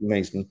 people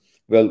recognize me?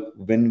 Well,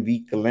 when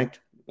we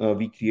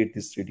create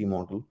this 3D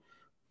model.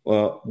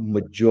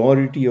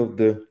 Majority of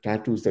the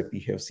tattoos that we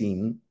have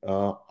seen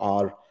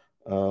are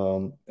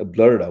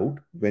blurred out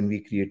when we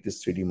create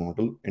this 3D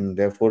model, and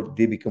therefore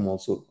they become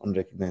also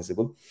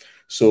unrecognizable.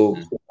 So,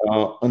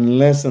 Mhm.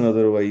 unless and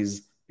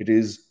otherwise,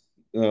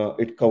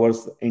 it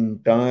covers the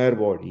entire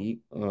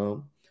body.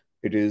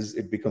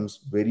 It becomes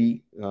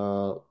very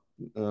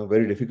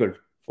difficult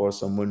for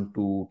someone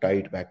to tie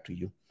it back to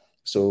you.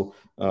 So,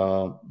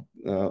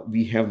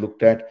 we have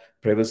looked at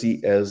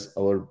privacy as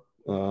our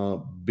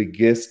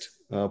biggest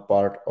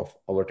part of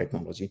our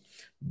technology.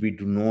 We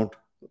do not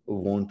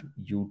want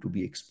you to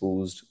be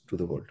exposed to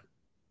the world.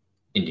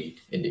 Indeed,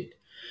 indeed.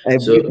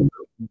 So, Everything,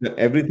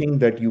 everything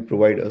that you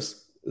provide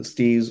us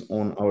stays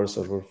on our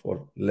server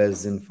for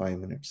less than 5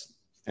 minutes.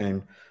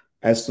 And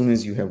as soon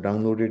as you have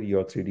downloaded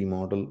your 3D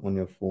model on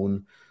your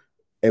phone,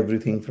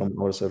 everything from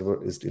our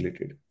server is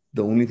deleted.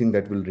 The only thing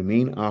that will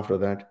remain after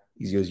that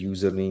is your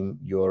username,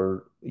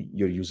 your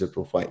user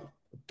profile.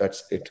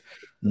 That's it.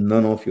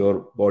 None of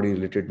your body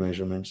related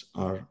measurements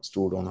are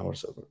stored on our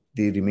server.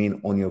 They remain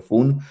on your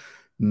phone.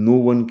 No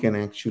one can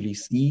actually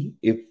see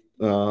if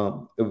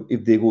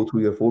they go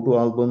through your photo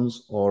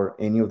albums or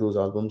any of those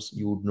albums.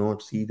 You would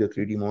not see the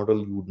 3D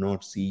model. You would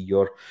not see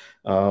your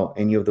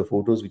any of the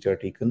photos which are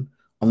taken,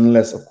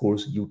 unless of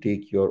course you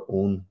take your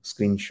own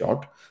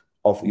screenshot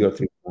of your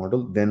 3D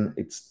model. Then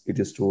it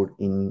is stored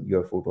in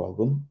your photo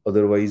album.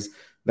 Otherwise,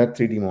 that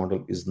 3D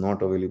model is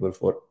not available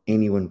for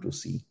anyone to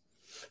see.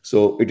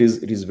 So it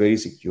is very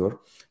secure.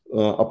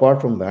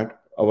 Apart from that,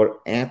 our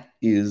app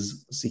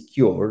is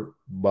secured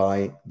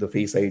by the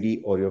Face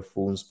ID or your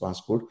phone's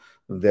passcode.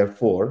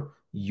 Therefore,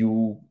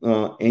 you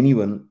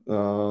anyone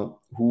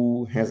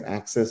who has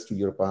access to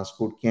your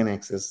passcode can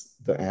access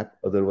the app.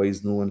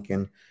 Otherwise, no one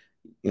can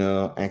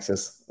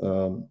access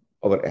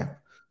our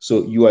app.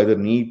 So you either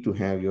need to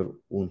have your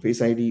own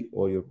Face ID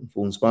or your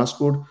phone's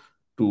passcode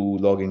to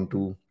log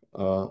into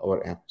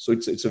our app. So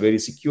it's a very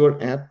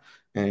secure app,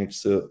 and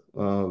it's a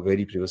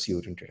very privacy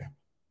oriented app.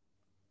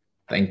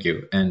 thank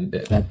you. And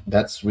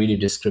that's really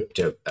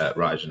descriptive,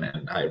 Rajan,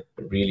 and I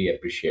really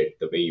appreciate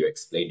the way you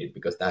explained it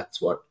because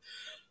that's what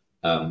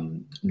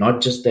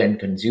not just the end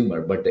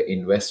consumer, but the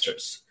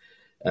investors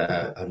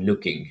are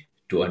looking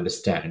to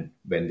understand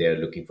when they're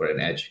looking for an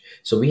edge.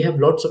 So we have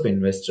lots of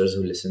investors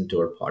who listen to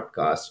our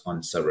podcast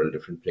on several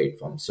different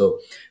platforms. So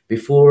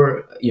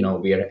before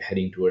we are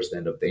heading towards the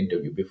end of the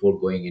interview, before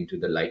going into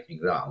the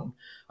lightning round,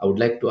 I would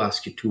like to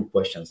ask you two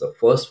questions. The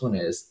first one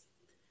is,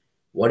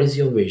 what is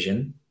your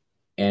vision?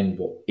 And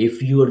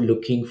if you are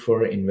looking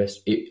for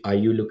are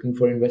you looking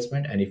for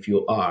investment? And if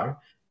you are,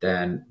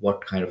 then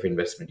what kind of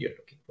investment you're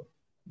looking for?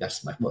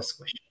 That's my first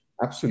question.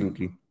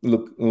 Absolutely.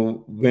 Look,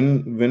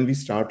 when we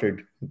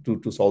started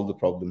to solve the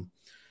problem,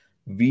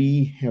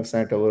 we have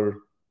set our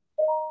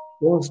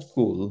first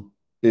goal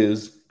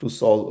is to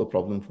solve a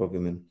problem for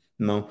women.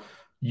 Now,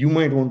 you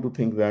might want to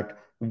think that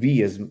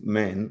we as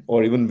men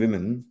or even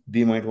women,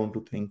 they might want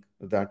to think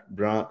that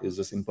bra is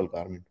a simple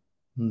garment.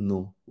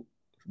 No,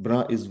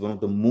 bra is one of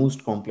the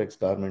most complex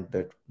garment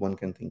that one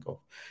can think of,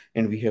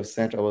 and we have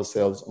set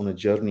ourselves on a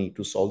journey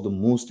to solve the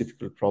most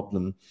difficult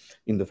problem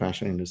in the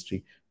fashion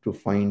industry, to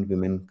find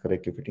women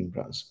correctly fitting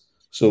bras.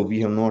 So we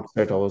have not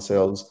set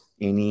ourselves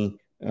any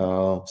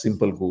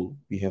simple goal.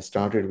 We have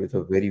started with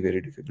a very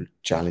difficult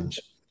challenge.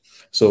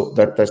 So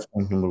that's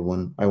point number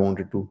one. I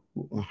wanted to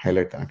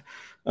highlight that.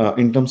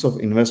 In terms of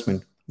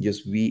investment,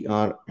 yes, we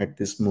are at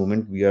this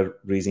moment, we are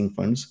raising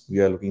funds. We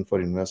are looking for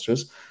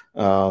investors.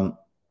 Um,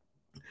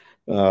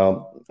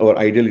 uh, our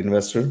ideal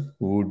investor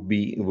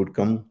would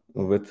come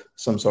with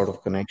some sort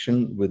of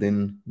connection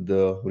within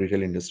the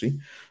retail industry,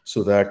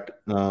 so that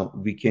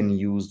we can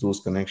use those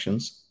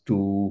connections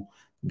to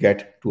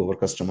get to our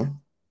customer.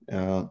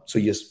 So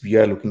yes, we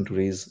are looking to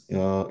raise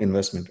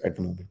investment at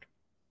the moment.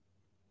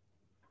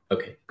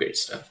 Okay, great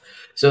stuff.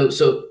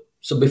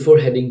 So before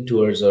heading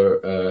towards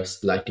our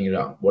lightning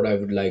round, what I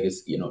would like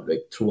is,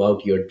 like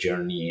throughout your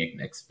journey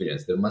and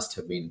experience, there must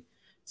have been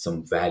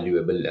some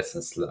valuable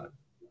lessons learned.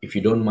 If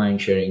you don't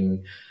mind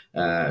sharing,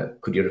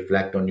 could you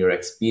reflect on your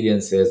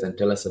experiences and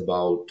tell us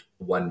about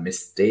one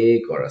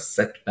mistake or a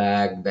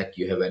setback that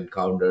you have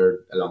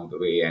encountered along the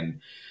way and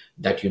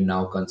that you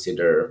now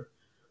consider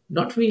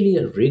not really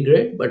a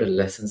regret, but a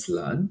lessons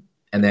learned?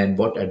 And then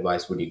what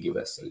advice would you give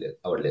us,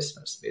 our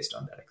listeners, based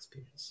on that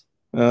experience?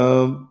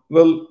 Well,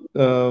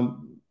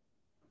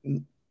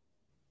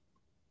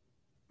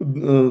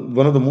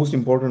 One of the most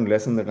important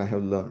lesson that I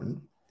have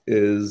learned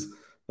is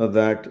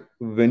that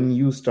when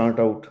you start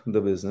out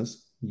the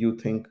business, you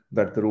think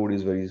that the road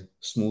is very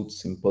smooth,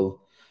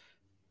 simple.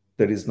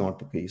 That is not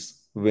the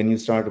case. When you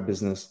start a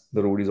business,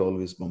 the road is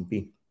always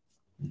bumpy.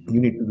 You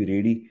Mhm. need to be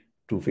ready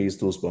to face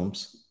those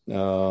bumps,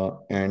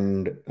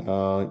 and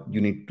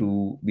you need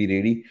to be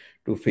ready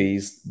to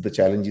face the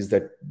challenges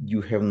that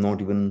you have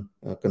not even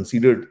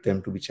considered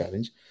them to be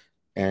challenge.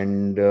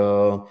 And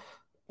uh,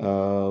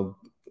 uh,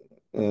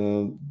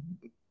 uh,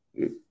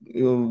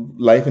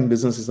 life in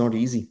business is not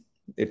easy.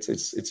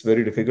 It's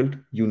very difficult.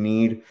 You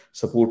need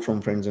support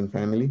from friends and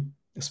family,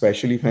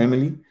 especially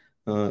family,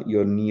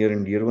 your near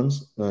and dear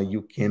ones.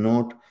 You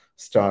cannot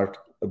start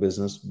a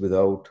business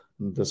without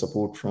the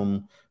support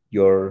from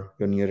your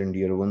near and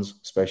dear ones,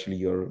 especially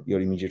your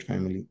immediate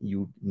family.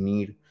 You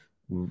need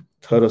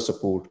thorough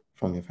support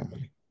from your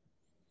family.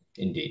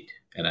 Indeed,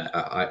 and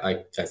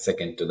I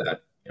second to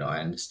that.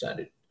 I understand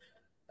it.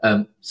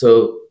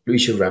 So we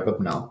should wrap up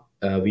now.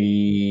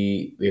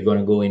 We're going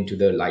to go into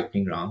the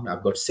lightning round.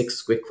 I've got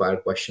six quick fire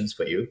questions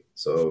for you,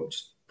 so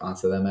just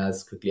answer them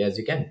as quickly as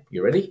you can.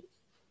 You ready?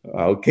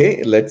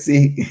 Okay, let's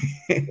see.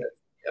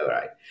 All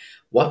right.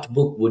 What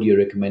book would you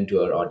recommend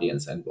to our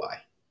audience and why?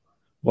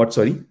 What?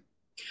 Sorry.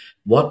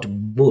 What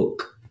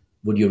book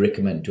would you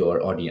recommend to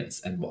our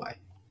audience and why?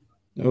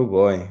 Oh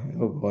boy,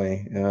 oh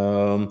boy.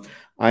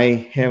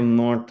 I have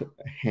not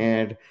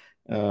had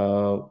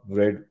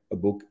read a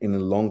book in a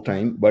long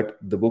time, but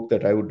the book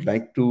that I would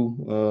like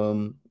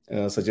to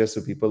suggest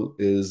to people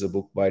is a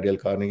book by Dale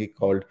Carnegie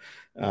called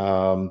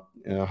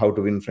 "How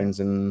to Win Friends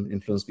and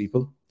Influence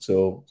People."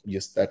 So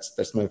yes,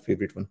 that's my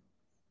favorite one.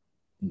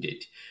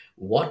 Indeed.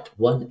 What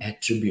one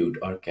attribute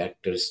or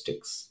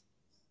characteristics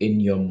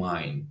in your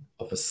mind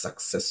of a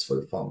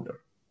successful founder?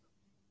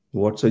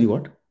 What? Sorry,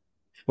 what?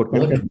 What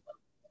kind of? What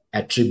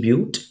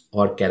attribute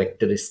or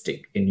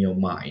characteristic in your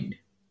mind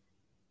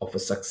of a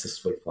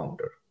successful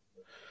founder?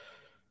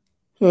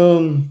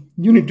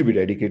 You need to be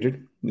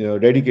dedicated.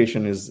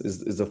 Dedication is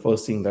the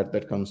first thing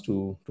that comes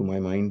to my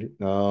mind,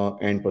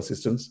 and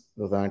persistence.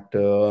 So that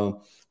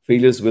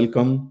failures will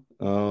come,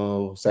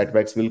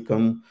 setbacks will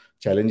come,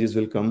 challenges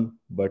will come,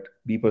 but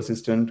be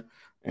persistent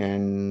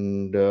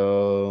and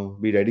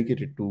be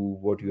dedicated to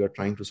what you are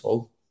trying to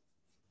solve.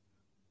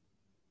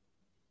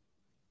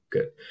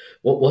 Good.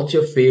 What's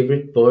your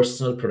favorite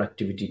personal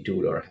productivity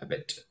tool or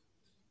habit?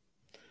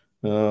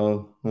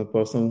 My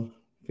personal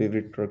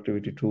favorite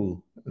productivity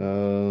tool.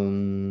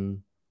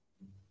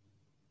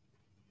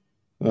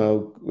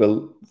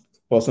 Well,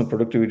 personal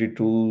productivity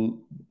tool.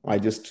 I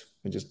just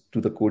do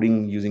the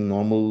coding using uh,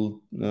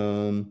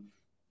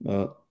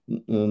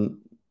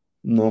 um,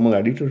 normal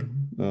editor.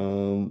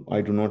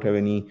 I do not have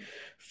any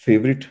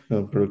favorite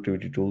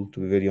productivity tool, to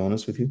be very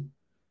honest with you.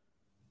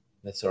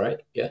 That's all right.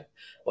 Yeah.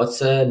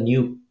 What's a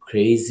new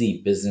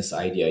crazy business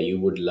idea you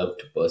would love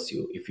to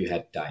pursue if you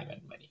had time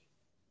and money?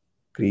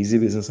 Crazy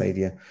business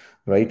idea,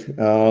 right?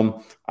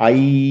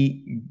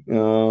 I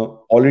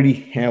already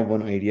have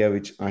one idea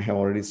which I have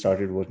already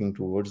started working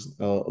towards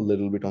a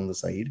little bit on the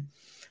side.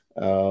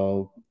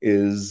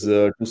 Is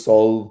to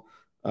solve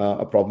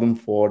a problem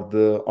for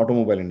the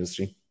automobile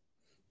industry,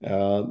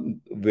 uh,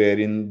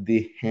 wherein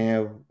they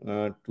have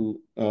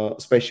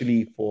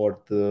especially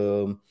for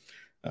the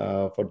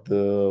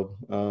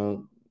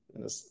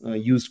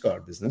used car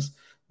business,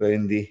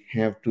 wherein they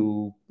have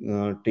to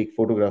take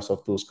photographs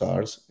of those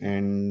cars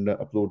and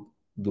upload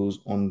those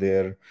on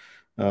their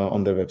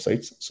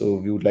websites. So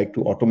we would like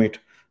to automate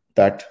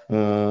that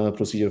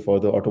procedure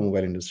for the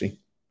automobile industry.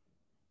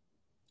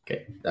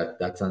 Okay,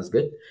 that sounds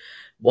good.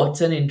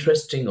 What's an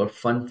interesting or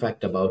fun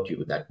fact about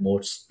you that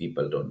most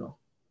people don't know?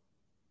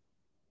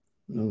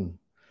 Mm.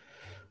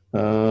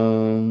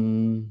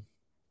 Um,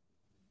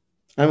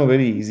 I'm a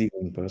very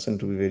easygoing person,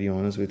 to be very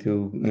honest with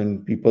you.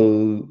 And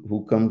people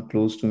who come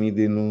close to me,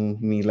 they know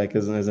me like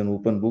as an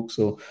open book.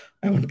 So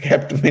I haven't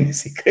kept many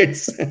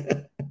secrets.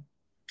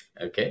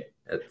 Okay,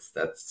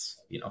 that's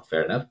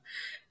fair enough.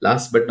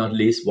 Last but not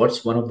least,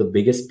 what's one of the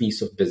biggest piece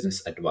of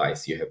business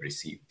advice you have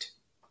received?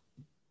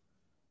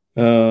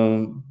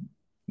 um,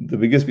 the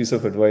biggest piece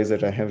of advice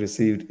that I have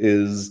received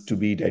is to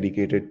be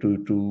dedicated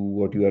to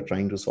what you are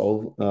trying to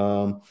solve.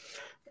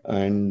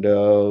 And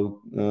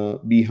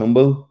be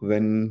humble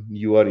when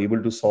you are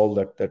able to solve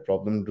that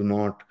problem. Do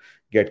not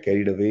get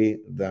carried away.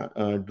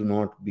 Do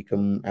not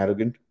become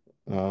arrogant.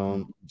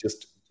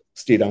 Just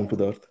stay down to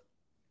the earth.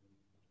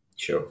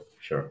 Sure,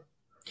 sure.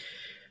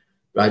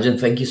 Rajan,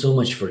 thank you so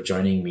much for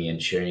joining me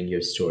and sharing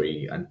your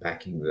story,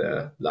 unpacking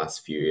the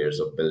last few years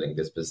of building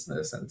this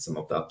business and some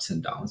of the ups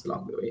and downs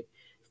along the way.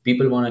 If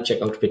people want to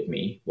check out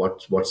FitMe,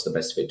 what's the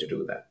best way to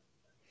do that?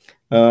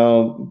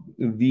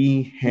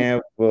 We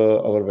have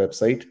our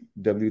website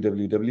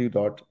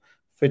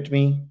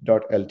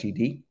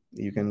www.fitme.ltd.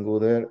 You can go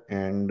there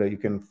and you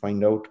can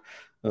find out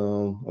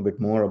a bit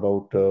more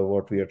about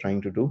what we are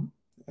trying to do.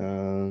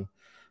 Uh,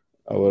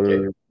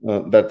 Okay.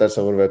 our that's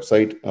our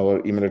website.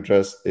 Our email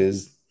address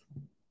is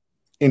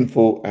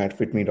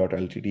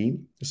info@fitme.ltd.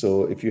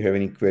 So if you have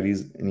any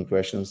queries, any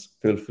questions,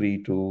 feel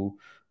free to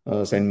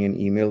send me an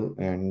email,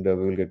 and we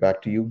will get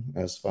back to you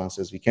as fast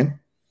as we can.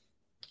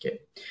 Okay.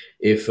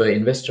 If an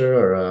investor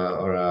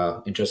or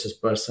a interested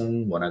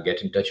person want to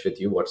get in touch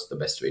with you, what's the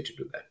best way to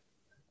do that?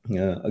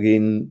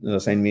 Again,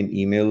 send me an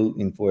email,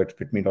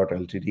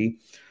 info@fitme.ltd,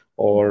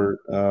 or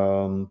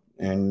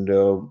and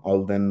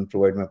I'll then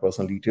provide my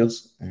personal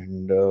details,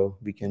 and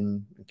we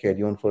can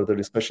carry on further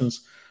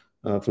discussions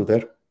through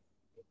there.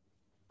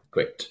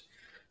 Great.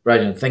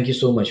 Rajan, thank you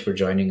so much for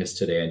joining us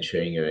today and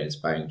sharing your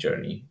inspiring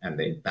journey and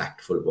the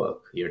impactful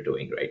work you're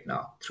doing right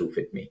now through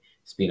FitMe.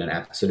 It's been an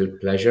absolute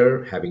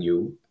pleasure having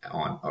you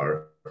on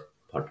our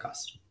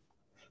podcast.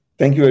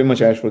 Thank you very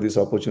much, Ash, for this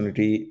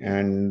opportunity,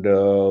 and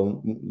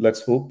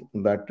let's hope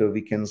that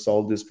we can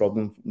solve this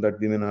problem that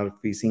women are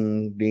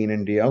facing day in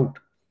and day out.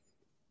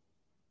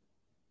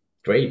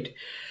 Great.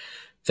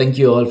 Thank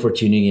you all for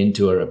tuning in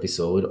to our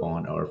episode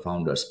on our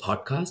Founders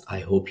Podcast.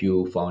 I hope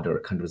you found our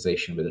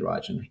conversation with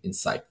Rajan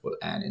insightful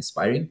and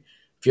inspiring.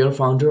 If you're a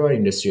founder or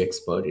industry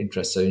expert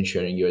interested in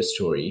sharing your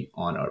story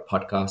on our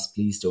podcast,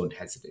 please don't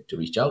hesitate to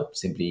reach out.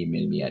 Simply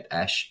email me at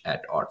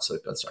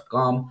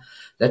ash@artcircles.com.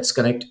 Let's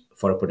connect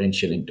for a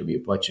potential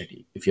interview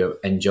opportunity. If you have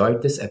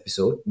enjoyed this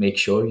episode, make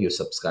sure you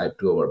subscribe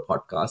to our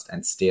podcast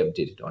and stay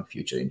updated on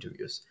future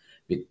interviews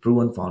with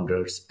proven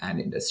founders and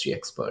industry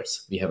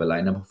experts. We have a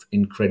lineup of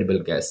incredible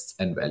guests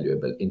and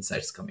valuable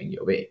insights coming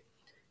your way.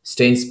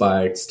 Stay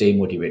inspired, stay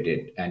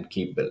motivated, and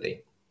keep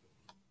building.